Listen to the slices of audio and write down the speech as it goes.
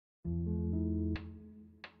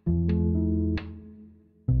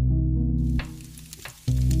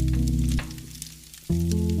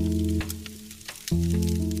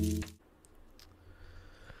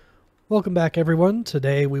Welcome back, everyone.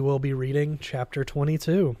 Today we will be reading Chapter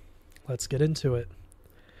 22. Let's get into it.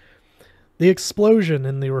 The explosion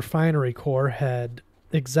in the refinery core had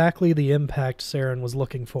exactly the impact Saren was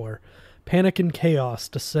looking for. Panic and chaos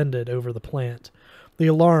descended over the plant. The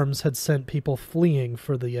alarms had sent people fleeing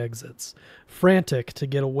for the exits, frantic to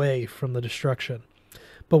get away from the destruction.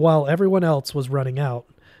 But while everyone else was running out,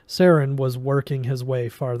 Saren was working his way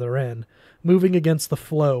farther in, moving against the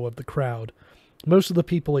flow of the crowd. Most of the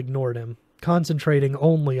people ignored him, concentrating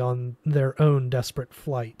only on their own desperate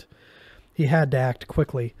flight. He had to act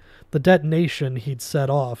quickly. The detonation he'd set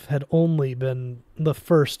off had only been the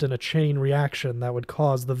first in a chain reaction that would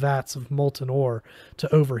cause the vats of molten ore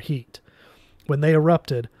to overheat. When they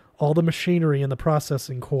erupted, all the machinery in the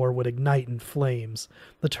processing core would ignite in flames.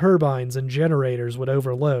 The turbines and generators would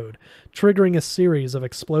overload, triggering a series of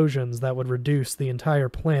explosions that would reduce the entire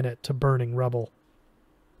planet to burning rubble.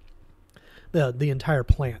 The entire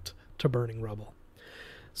plant to burning rubble.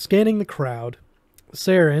 Scanning the crowd,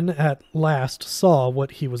 Saren at last saw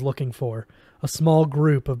what he was looking for. A small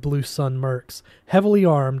group of Blue Sun mercs, heavily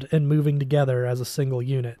armed and moving together as a single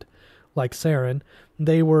unit. Like Saren,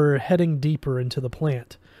 they were heading deeper into the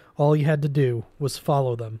plant. All he had to do was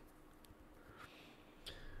follow them.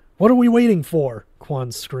 "What are we waiting for?"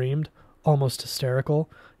 Quan screamed, almost hysterical.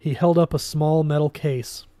 He held up a small metal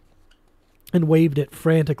case and waved it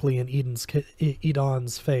frantically in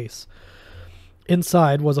Edon's face.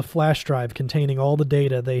 Inside was a flash drive containing all the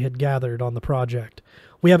data they had gathered on the project.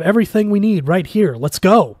 "We have everything we need right here. Let's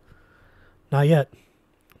go!" "Not yet,"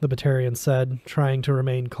 the Batarian said, trying to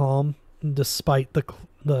remain calm, despite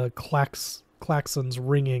the klaxons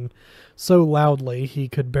ringing so loudly he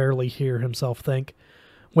could barely hear himself think.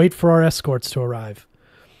 "Wait for our escorts to arrive."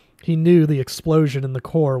 He knew the explosion in the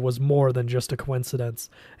core was more than just a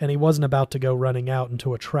coincidence, and he wasn't about to go running out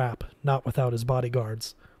into a trap, not without his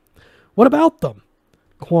bodyguards. "What about them?"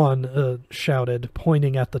 Quan shouted,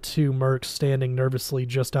 pointing at the two mercs standing nervously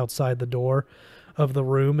just outside the door of the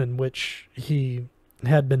room in which he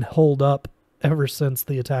had been holed up ever since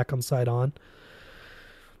the attack on Sidon.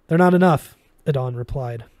 "They're not enough," Edon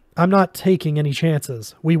replied. "I'm not taking any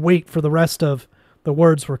chances. We wait for the rest of—" The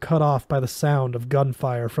words were cut off by the sound of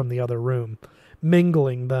gunfire from the other room,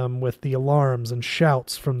 mingling them with the alarms and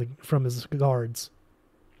shouts from his guards.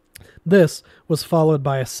 This was followed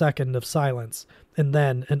by a second of silence, and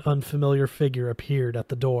then an unfamiliar figure appeared at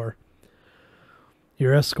the door.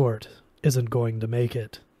 "Your escort isn't going to make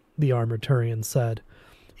it," the armored Turian said.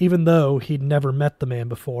 Even though he'd never met the man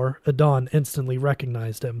before, Edon instantly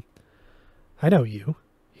recognized him. "I know you,"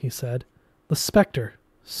 he said. "The Spectre,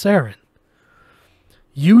 Saren."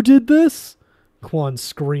 "You did this?" Quan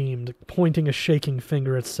screamed, pointing a shaking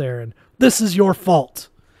finger at Saren. "This is your fault!"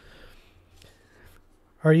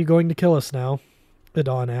 "Are you going to kill us now?"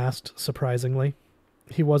 Edon asked, surprisingly.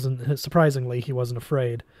 He wasn't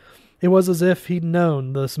afraid. It was as if he'd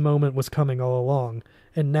known this moment was coming all along,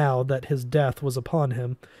 and now that his death was upon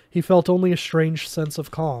him, he felt only a strange sense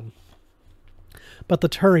of calm. But the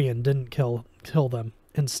Turian didn't kill them.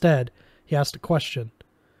 Instead, he asked a question.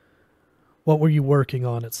 "What were you working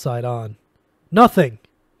on at Sidon?" "Nothing!"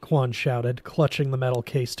 Quan shouted, clutching the metal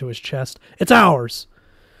case to his chest. "It's ours!"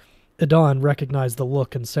 Edon recognized the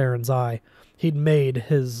look in Saren's eye. He'd made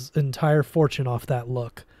his entire fortune off that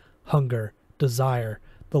look. Hunger, desire,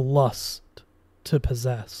 the lust to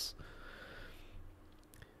possess.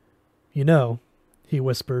 "You know," he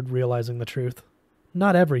whispered, realizing the truth,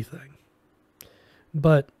 "not everything.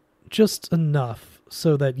 But just enough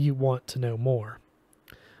so that you want to know more."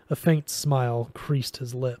 A faint smile creased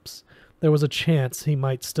his lips. There was a chance he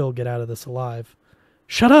might still get out of this alive.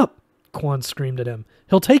 "Shut up!" Quan screamed at him.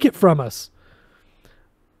 "He'll take it from us!"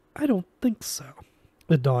 "I don't think so,"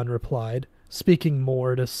 Edon replied, speaking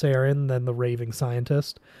more to Saren than the raving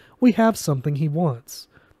scientist. "We have something he wants.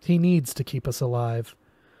 He needs to keep us alive."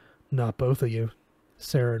 "Not both of you,"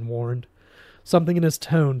 Saren warned. Something in his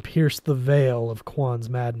tone pierced the veil of Quan's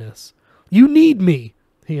madness. "You need me!"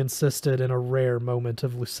 he insisted in a rare moment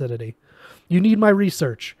of lucidity. "You need my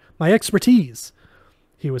research, my expertise."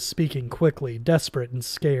 He was speaking quickly, desperate and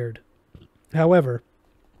scared. However,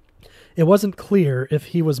 it wasn't clear if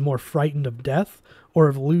he was more frightened of death or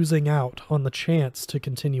of losing out on the chance to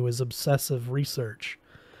continue his obsessive research.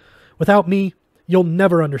 "Without me, you'll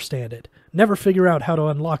never understand it, never figure out how to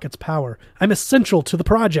unlock its power. I'm essential to the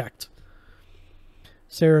project."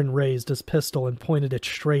 Saren raised his pistol and pointed it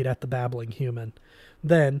straight at the babbling human.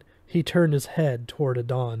 Then he turned his head toward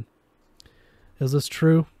Edon. "Is this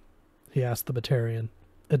true?" he asked the Batarian.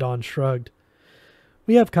 Edon shrugged.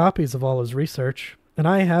 "We have copies of all his research, and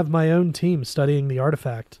I have my own team studying the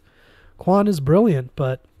artifact. Quan is brilliant,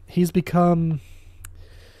 but He's become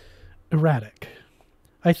erratic.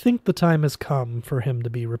 I think the time has come for him to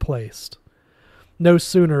be replaced. No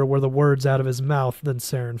sooner were the words out of his mouth than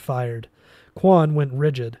Saren fired. Quan went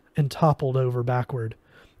rigid and toppled over backward,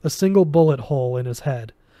 a single bullet hole in his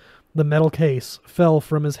head. The metal case fell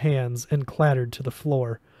from his hands and clattered to the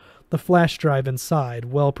floor, the flash drive inside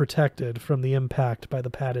well protected from the impact by the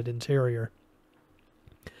padded interior.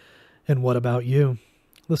 "And what about you?"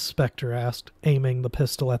 the Spectre asked, aiming the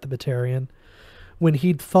pistol at the Batarian. When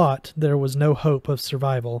he'd thought there was no hope of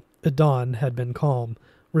survival, Idon had been calm,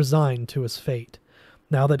 resigned to his fate.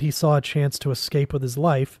 Now that he saw a chance to escape with his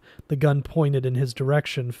life, the gun pointed in his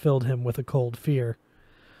direction filled him with a cold fear.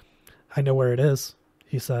 "I know where it is,"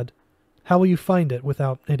 he said. "How will you find it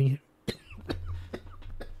without any..."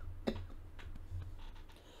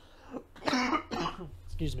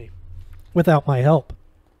 Excuse me. "Without my help?"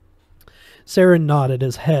 Saren nodded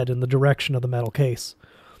his head in the direction of the metal case.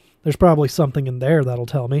 "There's probably something in there that'll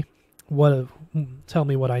tell me. Tell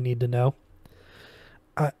me what I need to know."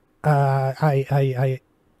 I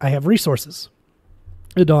have resources,"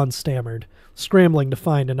 Idon stammered, scrambling to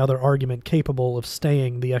find another argument capable of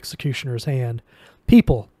staying the executioner's hand.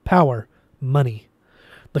 "People, power, money.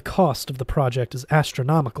 The cost of the project is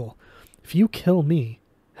astronomical. If you kill me,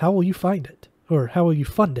 how will you find it? Or how will you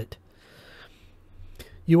fund it?"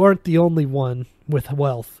 "You aren't the only one with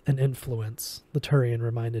wealth and influence," the Turian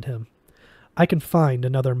reminded him. "I can find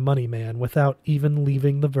another money man without even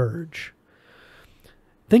leaving the Verge."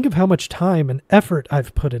 "Think of how much time and effort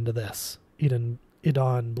I've put into this,"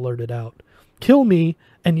 Idon blurted out. "Kill me,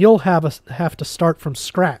 and you'll have to start from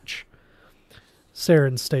scratch."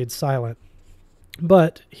 Saren stayed silent,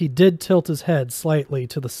 but he did tilt his head slightly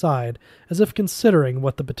to the side, as if considering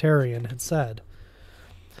what the Batarian had said.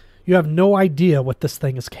 "You have no idea what this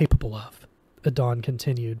thing is capable of," Idon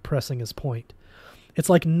continued, pressing his point. "It's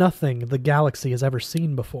like nothing the galaxy has ever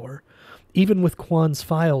seen before. Even with Quan's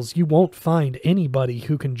files, you won't find anybody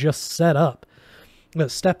who can just step up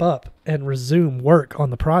and resume work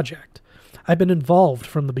on the project. I've been involved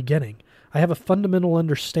from the beginning. I have a fundamental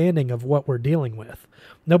understanding of what we're dealing with.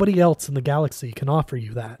 Nobody else in the galaxy can offer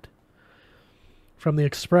you that." From the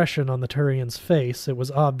expression on the Turian's face, it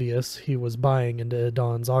was obvious he was buying into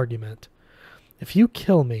Idon's argument. "If you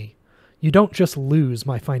kill me, you don't just lose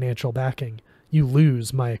my financial backing, you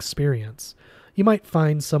lose my experience. You might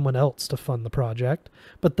find someone else to fund the project,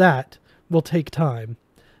 but that will take time.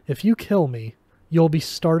 If you kill me, you'll be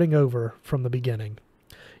starting over from the beginning.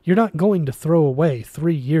 You're not going to throw away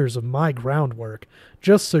 3 years of my groundwork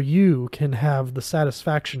just so you can have the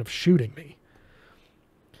satisfaction of shooting me."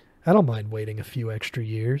 "I don't mind waiting a few extra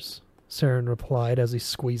years," Saren replied as he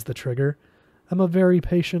squeezed the trigger. "I'm a very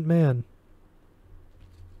patient man."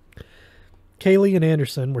 Kaylee and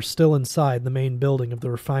Anderson were still inside the main building of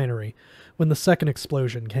the refinery when the second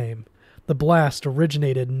explosion came. The blast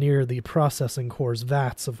originated near the processing core's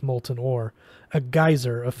vats of molten ore. A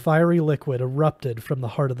geyser of fiery liquid erupted from the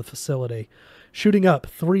heart of the facility, shooting up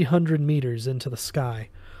 300 meters into the sky.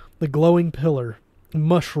 The glowing pillar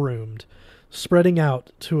mushroomed, spreading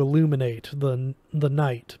out to illuminate the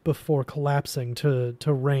night before collapsing to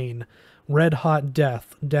rain red-hot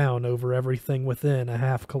death down over everything within a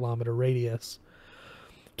half-kilometer radius.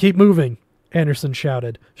 "Keep moving," Anderson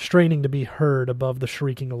shouted, straining to be heard above the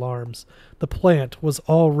shrieking alarms. The plant was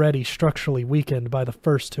already structurally weakened by the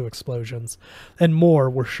first 2 explosions, and more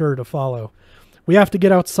were sure to follow. "We have to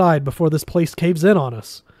get outside before this place caves in on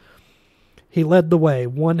us." He led the way,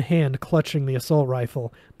 one hand clutching the assault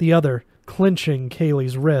rifle, the other clenching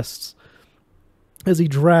Kaylee's wrists as he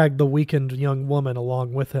dragged the weakened young woman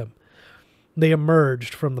along with him. They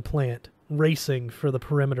emerged from the plant, racing for the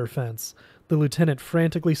perimeter fence, the lieutenant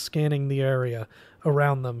frantically scanning the area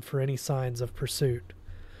around them for any signs of pursuit.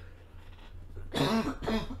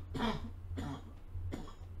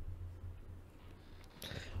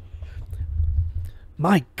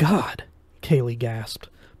 "My God!" Kaylee gasped,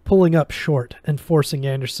 pulling up short and forcing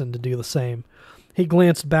Anderson to do the same. He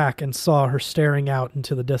glanced back and saw her staring out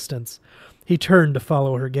into the distance. He turned to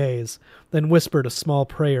follow her gaze, then whispered a small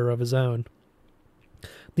prayer of his own.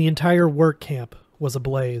 The entire work camp was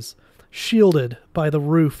ablaze. Shielded by the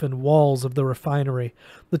roof and walls of the refinery,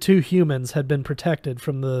 the 2 humans had been protected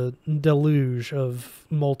from the deluge of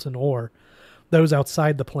molten ore. Those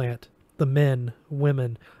outside the plant, the men,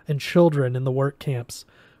 women, and children in the work camps,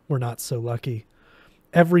 were not so lucky.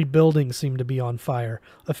 Every building seemed to be on fire,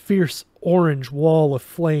 a fierce orange wall of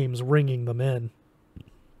flames ringing them in.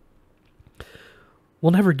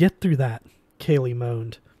 "We'll never get through that," Kaylee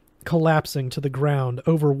moaned, collapsing to the ground,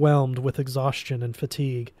 overwhelmed with exhaustion and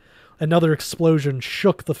fatigue. Another explosion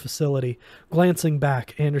shook the facility. Glancing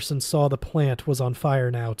back, Anderson saw the plant was on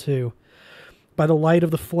fire now, too. By the light of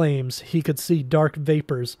the flames, he could see dark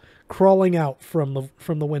vapors crawling out from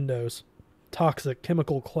the windows. Toxic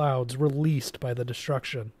chemical clouds released by the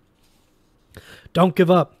destruction. "Don't give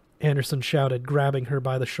up," Anderson shouted, grabbing her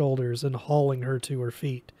by the shoulders and hauling her to her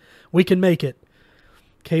feet. "We can make it."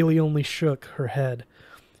 Kaylee only shook her head.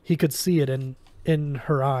 He could see it in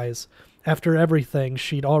her eyes. After everything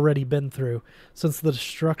she'd already been through, since the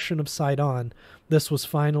destruction of Sidon, this was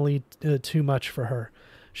finally too much for her.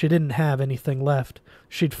 She didn't have anything left.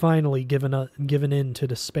 She'd finally given in to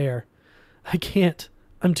despair. "I can't.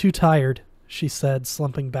 I'm too tired," she said,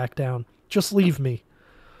 slumping back down. "Just leave me."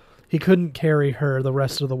 He couldn't carry her the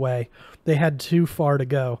rest of the way. They had too far to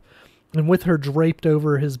go. And with her draped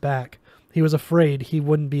over his back, he was afraid he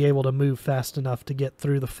wouldn't be able to move fast enough to get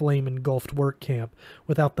through the flame-engulfed work camp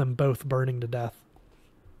without them both burning to death.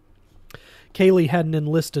 Kaylee hadn't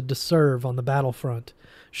enlisted to serve on the battlefront.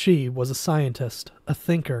 She was a scientist, a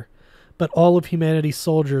thinker, but all of humanity's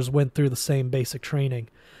soldiers went through the same basic training.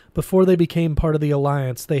 Before they became part of the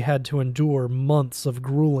Alliance, they had to endure months of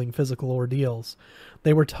grueling physical ordeals.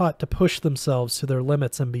 They were taught to push themselves to their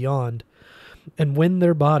limits and beyond. And when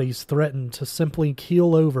their bodies threatened to simply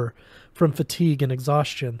keel over from fatigue and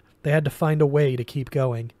exhaustion, they had to find a way to keep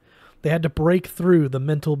going. They had to break through the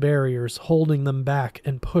mental barriers holding them back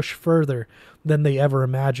and push further than they ever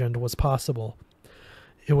imagined was possible.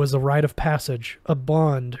 It was a rite of passage, a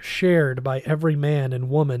bond shared by every man and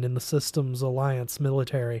woman in the Systems Alliance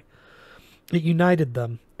military. It united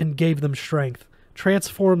them and gave them strength,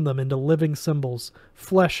 transformed them into living symbols,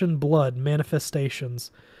 flesh and blood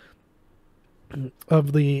manifestations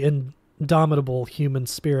of the indomitable human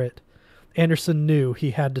spirit. Anderson knew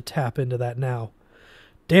he had to tap into that now.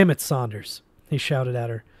 "Damn it, Saunders," he shouted at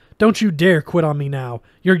her. "Don't you dare quit on me now.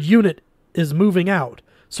 Your unit is moving out.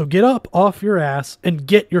 So get up off your ass and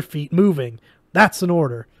get your feet moving. That's an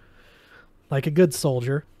order." Like a good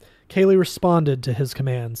soldier, Kaylee responded to his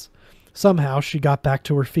commands. Somehow she got back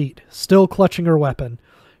to her feet, still clutching her weapon.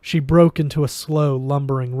 She broke into a slow,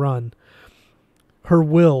 lumbering run, her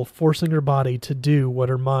will forcing her body to do what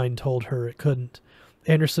her mind told her it couldn't.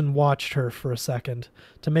 Anderson watched her for a second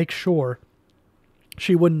to make sure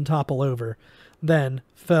she wouldn't topple over, then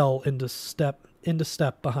fell into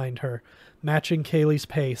step behind her, matching Kaylee's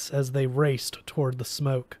pace as they raced toward the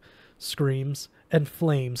smoke, screams, and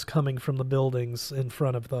flames coming from the buildings in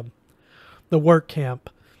front of them. The work camp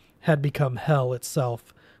had become hell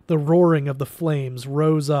itself. The roaring of the flames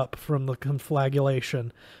rose up from the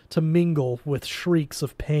conflagration to mingle with shrieks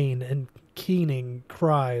of pain and keening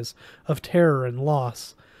cries of terror and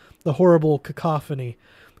loss. The horrible cacophony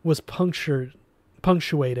was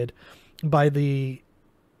punctuated by the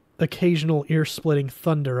occasional ear-splitting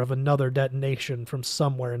thunder of another detonation from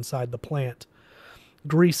somewhere inside the plant.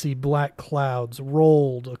 Greasy black clouds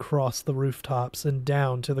rolled across the rooftops and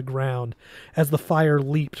down to the ground as the fire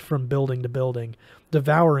leaped from building to building,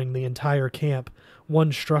 devouring the entire camp,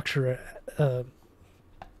 one structure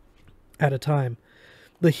at a time.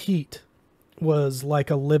 The heat was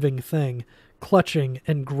like a living thing, clutching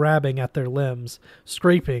and grabbing at their limbs,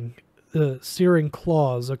 scraping searing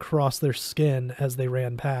claws across their skin as they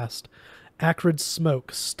ran past. Acrid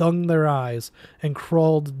smoke stung their eyes and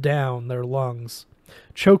crawled down their lungs,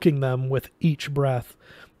 choking them with each breath.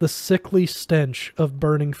 The sickly stench of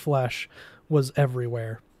burning flesh was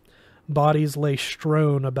everywhere. Bodies lay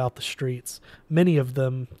strewn about the streets, many of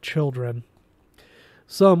them children.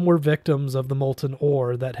 Some were victims of the molten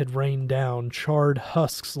ore that had rained down, charred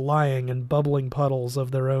husks lying in bubbling puddles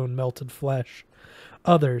of their own melted flesh.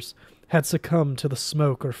 Others had succumbed to the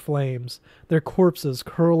smoke or flames, their corpses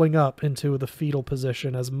curling up into the fetal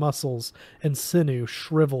position as muscles and sinew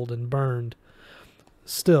shriveled and burned.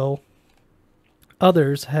 Still,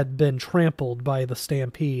 others had been trampled by the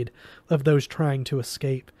stampede of those trying to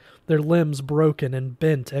escape, their limbs broken and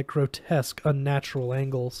bent at grotesque, unnatural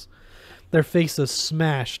angles, their faces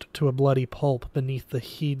smashed to a bloody pulp beneath the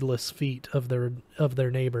heedless feet of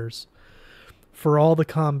their neighbors. For all the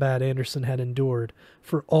combat Anderson had endured,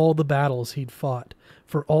 for all the battles he'd fought,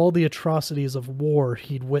 for all the atrocities of war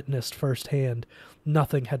he'd witnessed firsthand,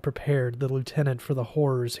 nothing had prepared the lieutenant for the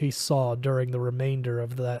horrors he saw during the remainder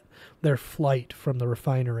of their flight from the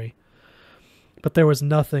refinery. But there was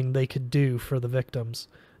nothing they could do for the victims,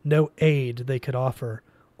 no aid they could offer.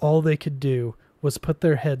 All they could do was put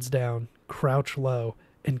their heads down, crouch low,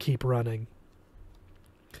 and keep running.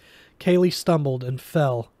 Kaylee stumbled and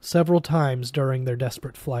fell several times during their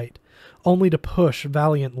desperate flight, only to push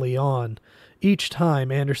valiantly on. Each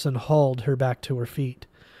time Anderson hauled her back to her feet.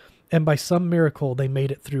 and by some miracle they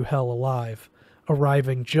made it through hell alive,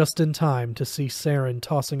 arriving just in time to see Saren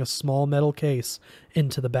tossing a small metal case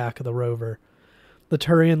into the back of the rover. The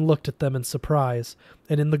Turian looked at them in surprise,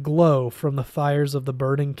 and in the glow from the fires of the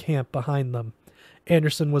burning camp behind them,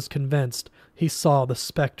 Anderson was convinced he saw the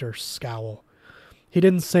Spectre scowl. He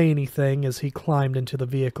didn't say anything as he climbed into the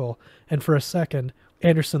vehicle, and for a second,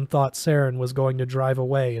 Anderson thought Saren was going to drive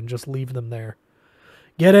away and just leave them there.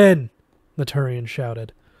 "Get in!" the Turian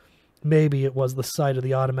shouted. Maybe it was the sight of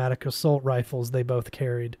the automatic assault rifles they both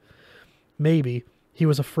carried. Maybe he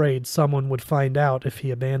was afraid someone would find out if he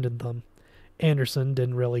abandoned them. Anderson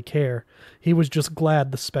didn't really care. He was just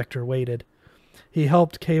glad the Spectre waited. He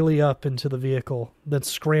helped Kaylee up into the vehicle, then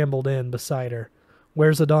scrambled in beside her.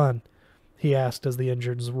 "Where's Adon?" he asked as the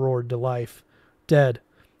engines roared to life. "Dead.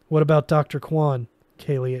 What about Dr. Kwan?"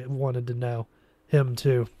 Kaylee wanted to know. "Him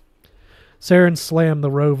too." Saren slammed the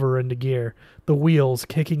rover into gear, the wheels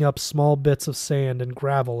kicking up small bits of sand and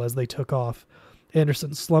gravel as they took off.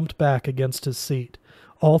 Anderson slumped back against his seat.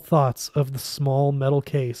 All thoughts of the small metal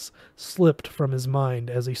case slipped from his mind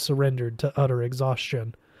as he surrendered to utter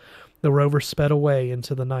exhaustion. The rover sped away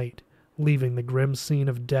into the night, leaving the grim scene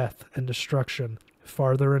of death and destruction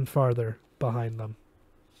farther and farther behind them.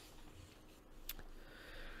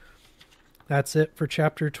 That's it for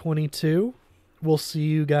Chapter 22. We'll see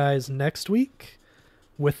you guys next week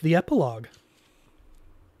with the epilogue.